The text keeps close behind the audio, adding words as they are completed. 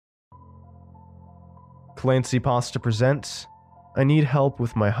Clancy Pasta presents I Need Help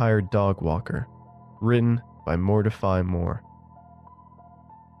with My Hired Dog Walker, written by Mortify Moore.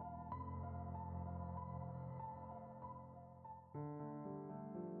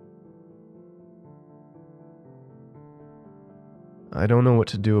 I don't know what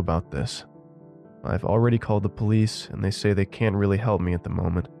to do about this. I've already called the police and they say they can't really help me at the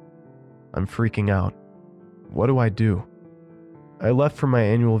moment. I'm freaking out. What do I do? I left for my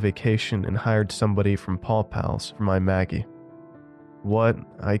annual vacation and hired somebody from Paw Pals for my Maggie. What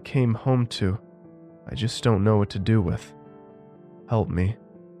I came home to, I just don't know what to do with. Help me,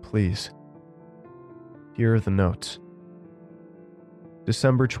 please. Here are the notes.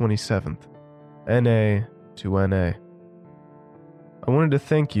 December 27th, NA to NA. I wanted to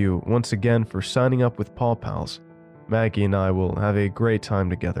thank you once again for signing up with Paw Pals. Maggie and I will have a great time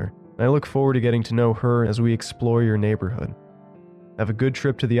together, and I look forward to getting to know her as we explore your neighborhood. Have a good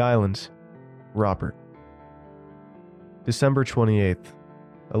trip to the islands. Robert. December 28th,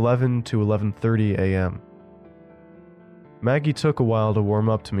 11 to 11:30 a.m. Maggie took a while to warm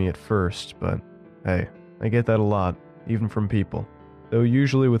up to me at first, but hey, I get that a lot, even from people, though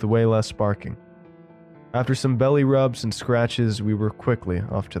usually with way less barking. After some belly rubs and scratches, we were quickly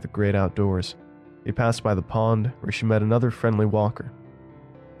off to the great outdoors. We passed by the pond, where she met another friendly walker.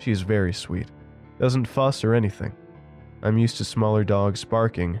 She is very sweet, doesn't fuss or anything. I'm used to smaller dogs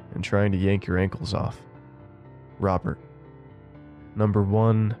barking and trying to yank your ankles off. Robert. Number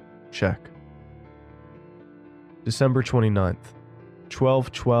 1, check. December 29th,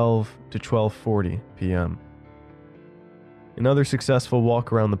 12:12 to 12:40 p.m. Another successful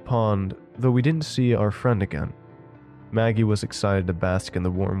walk around the pond, though we didn't see our friend again. Maggie was excited to bask in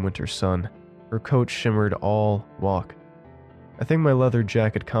the warm winter sun. Her coat shimmered all walk. I think my leather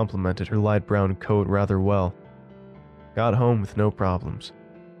jacket complemented her light brown coat rather well. Got home with no problems.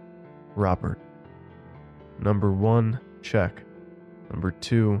 Robert. Number 1, check. Number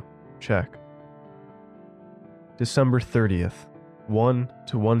 2, check. December 30th, 1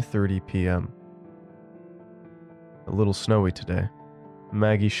 to 1:30 p.m. A little snowy today.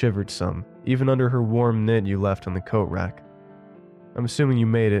 Maggie shivered some, even under her warm knit you left on the coat rack. I'm assuming you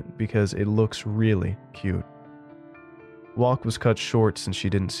made it because it looks really cute. Walk was cut short since she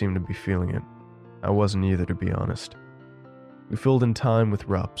didn't seem to be feeling it. I wasn't either, to be honest. We filled in time with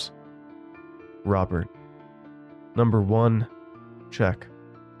rubs. Robert. Number 1, check.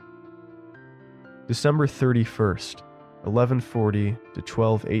 December 31st, 11:40 to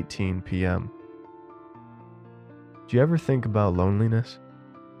 12:18 p.m. Do you ever think about loneliness?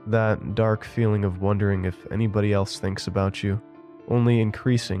 That dark feeling of wondering if anybody else thinks about you, only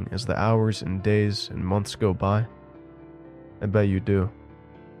increasing as the hours and days and months go by? I bet you do.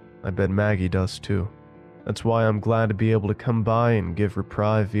 I bet Maggie does too. That's why I'm glad to be able to come by and give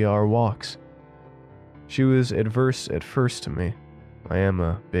reprieve via our walks. She was adverse at first to me. I am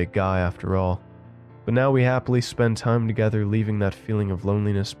a big guy after all. But now we happily spend time together, leaving that feeling of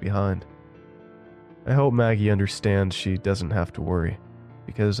loneliness behind. I hope Maggie understands she doesn't have to worry,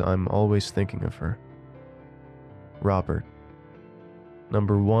 because I'm always thinking of her. Robert.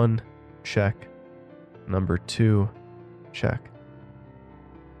 Number 1, check. Number 2, check.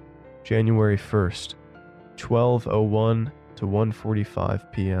 January 1st, 12:01 to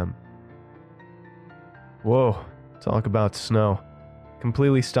 1:45 p.m. Whoa, talk about snow.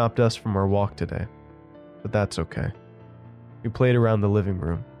 Completely stopped us from our walk today. But that's okay. We played around the living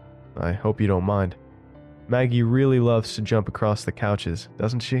room. I hope you don't mind. Maggie really loves to jump across the couches,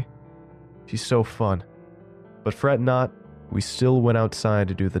 doesn't she? She's so fun. But fret not, we still went outside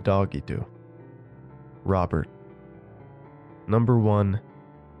to do the doggy do. Robert. Number 1,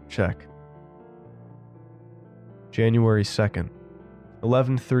 check. January 2nd,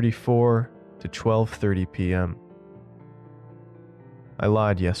 11:34 to 12:30 p.m. I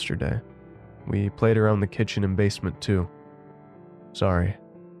lied yesterday. We played around the kitchen and basement too. Sorry.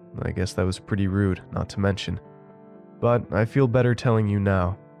 I guess that was pretty rude, not to mention. But I feel better telling you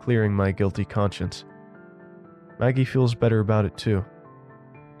now, clearing my guilty conscience. Maggie feels better about it too.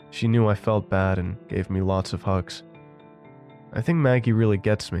 She knew I felt bad and gave me lots of hugs. I think Maggie really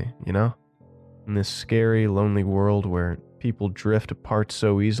gets me, you know? In this scary, lonely world where people drift apart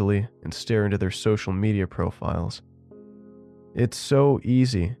so easily and stare into their social media profiles. It's so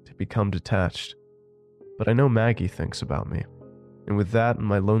easy to become detached. But I know Maggie thinks about me. And with that,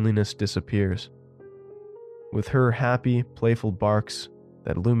 my loneliness disappears. With her happy, playful barks,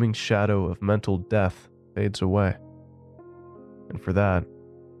 that looming shadow of mental death fades away. And for that,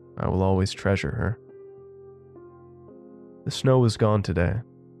 I will always treasure her. The snow was gone today,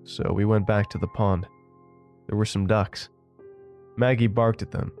 so we went back to the pond. There were some ducks. Maggie barked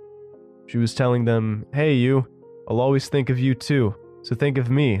at them. She was telling them, "Hey you, I'll always think of you too, so think of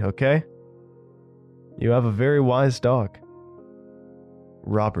me, okay? You have a very wise dog."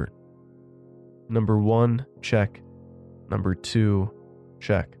 Robert. Number 1, check. Number 2,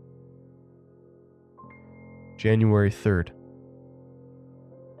 check. January 3rd.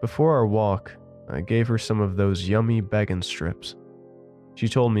 Before our walk, I gave her some of those yummy bacon strips. She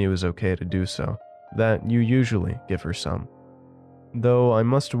told me it was okay to do so, that you usually give her some. Though I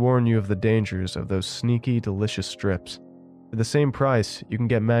must warn you of the dangers of those sneaky, delicious strips. For the same price, you can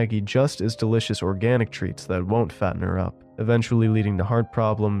get Maggie just as delicious organic treats that won't fatten her up, eventually leading to heart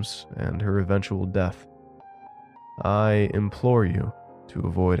problems and her eventual death. I implore you, to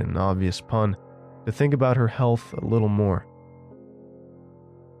avoid an obvious pun, to think about her health a little more.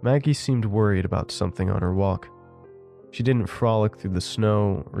 Maggie seemed worried about something on her walk. She didn't frolic through the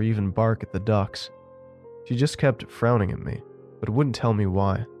snow or even bark at the ducks. She just kept frowning at me, but wouldn't tell me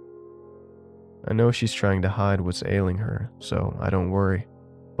why. I know she's trying to hide what's ailing her, so I don't worry,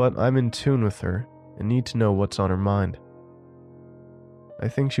 but I'm in tune with her and need to know what's on her mind. I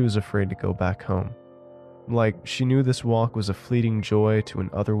think she was afraid to go back home. Like she knew this walk was a fleeting joy to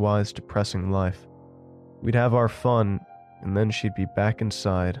an otherwise depressing life. We'd have our fun, and then she'd be back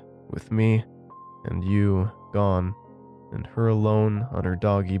inside, with me and you gone, and her alone on her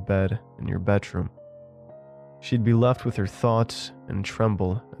doggy bed in your bedroom. She'd be left with her thoughts and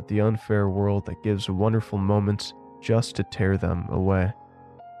tremble at the unfair world that gives wonderful moments just to tear them away.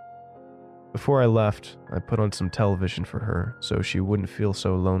 Before I left, I put on some television for her so she wouldn't feel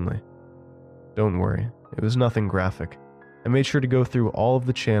so lonely. Don't worry, it was nothing graphic. I made sure to go through all of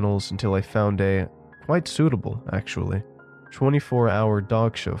the channels until I found a, quite suitable actually, 24-hour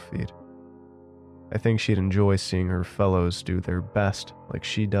dog show feed. I think she'd enjoy seeing her fellows do their best like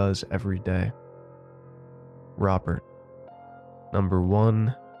she does every day. Robert. Number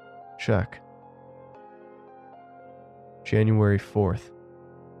 1, check. January 4th.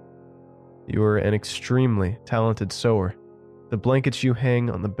 You are an extremely talented sewer. The blankets you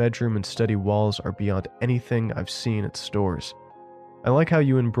hang on the bedroom and study walls are beyond anything I've seen at stores. I like how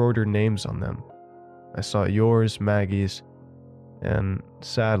you embroider names on them. I saw yours, Maggie's, and,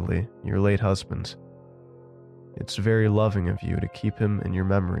 sadly, your late husband's. It's very loving of you to keep him in your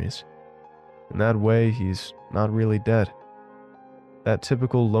memories. In that way, he's not really dead. That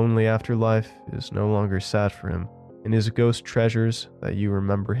typical lonely afterlife is no longer sad for him, and his ghost treasures that you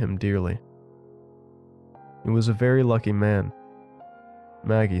remember him dearly. He was a very lucky man.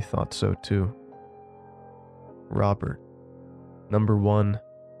 Maggie thought so too. Robert. Number 1,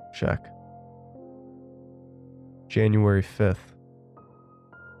 check. January 5th.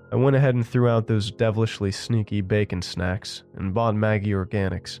 I went ahead and threw out those devilishly sneaky bacon snacks and bought Maggie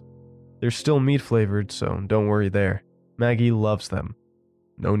Organics. They're still meat flavored, so don't worry there. Maggie loves them.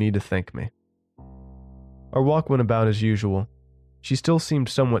 No need to thank me. Our walk went about as usual. She still seemed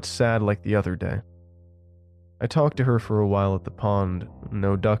somewhat sad like the other day. I talked to her for a while at the pond,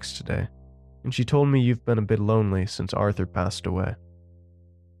 no ducks today, and she told me you've been a bit lonely since Arthur passed away.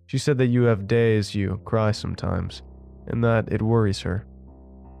 She said that you have days you cry sometimes, and that it worries her.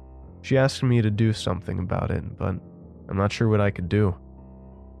 She asked me to do something about it, but I'm not sure what I could do.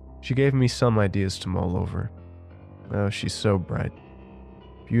 She gave me some ideas to mull over. Oh, she's so bright.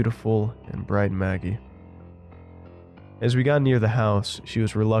 Beautiful and bright Maggie. As we got near the house, she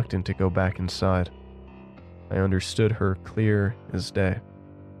was reluctant to go back inside. I understood her clear as day.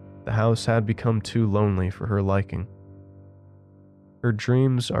 The house had become too lonely for her liking. Her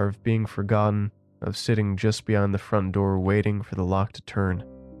dreams are of being forgotten, of sitting just behind the front door waiting for the lock to turn.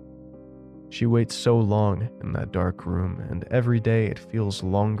 She waits so long in that dark room, and every day it feels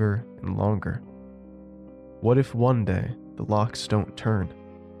longer and longer. What if one day the locks don't turn?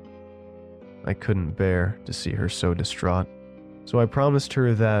 I couldn't bear to see her so distraught, so I promised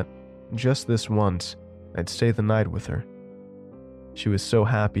her that, just this once, I'd stay the night with her. She was so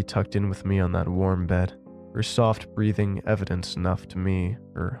happy tucked in with me on that warm bed, her soft breathing evidence enough to me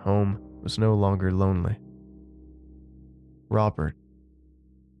her home was no longer lonely. Robert.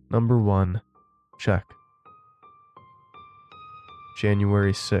 Number 1, check.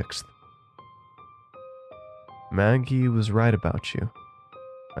 January 6th. Maggie was right about you.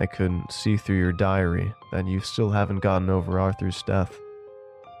 I could see through your diary that you still haven't gotten over Arthur's death.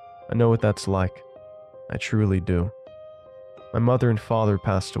 I know what that's like. I truly do. My mother and father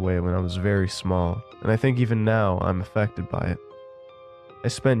passed away when I was very small, and I think even now I'm affected by it. I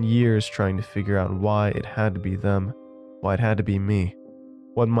spent years trying to figure out why it had to be them, why it had to be me,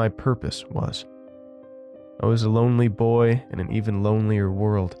 what my purpose was. I was a lonely boy in an even lonelier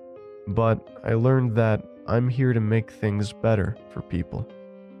world, but I learned that I'm here to make things better for people,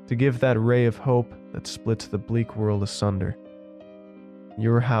 to give that ray of hope that splits the bleak world asunder.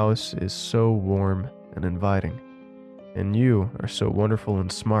 Your house is so warm and inviting, and you are so wonderful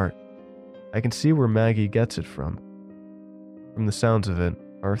and smart. I can see where Maggie gets it from. From the sounds of it,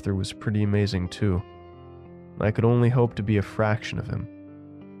 Arthur was pretty amazing too. I could only hope to be a fraction of him,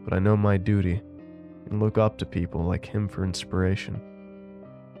 but I know my duty and look up to people like him for inspiration.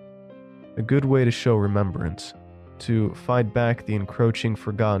 A good way to show remembrance, to fight back the encroaching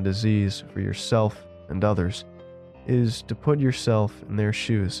forgotten disease for yourself and others, is to put yourself in their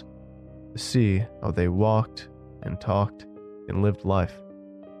shoes, to see how they walked and talked and lived life,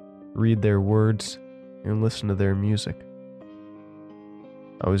 read their words and listen to their music.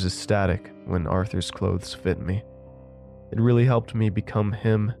 I was ecstatic when Arthur's clothes fit me. It really helped me become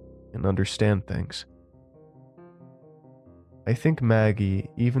him and understand things. I think Maggie,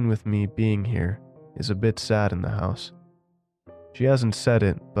 even with me being here, is a bit sad in the house. She hasn't said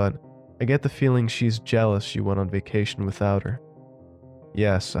it, but I get the feeling she's jealous you went on vacation without her.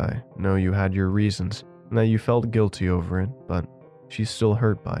 Yes, I know you had your reasons, and that you felt guilty over it, but she's still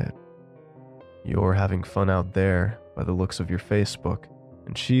hurt by it. You're having fun out there, by the looks of your Facebook,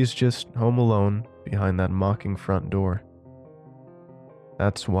 and she's just home alone behind that mocking front door.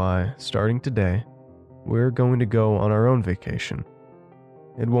 That's why, starting today, we're going to go on our own vacation.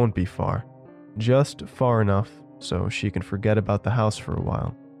 It won't be far, just far enough so she can forget about the house for a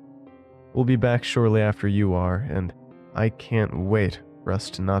while. We'll be back shortly after you are, and I can't wait for us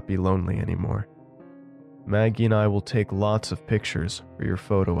to not be lonely anymore. Maggie and I will take lots of pictures for your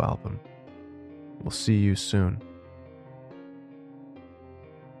photo album. We'll see you soon.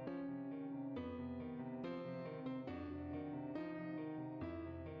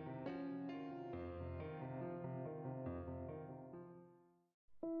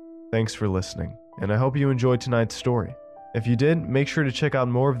 Thanks for listening, and I hope you enjoyed tonight's story. If you did, make sure to check out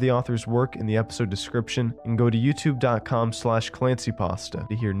more of the author's work in the episode description and go to youtube.com/clancypasta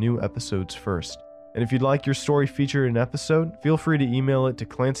to hear new episodes first. And if you'd like your story featured in an episode, feel free to email it to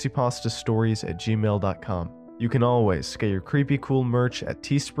clancypastastories@gmail.com. You can always get your creepy cool merch at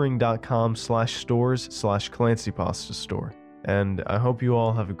teespring.com/stores/clancypastastore. And I hope you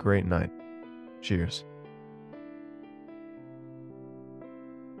all have a great night. Cheers.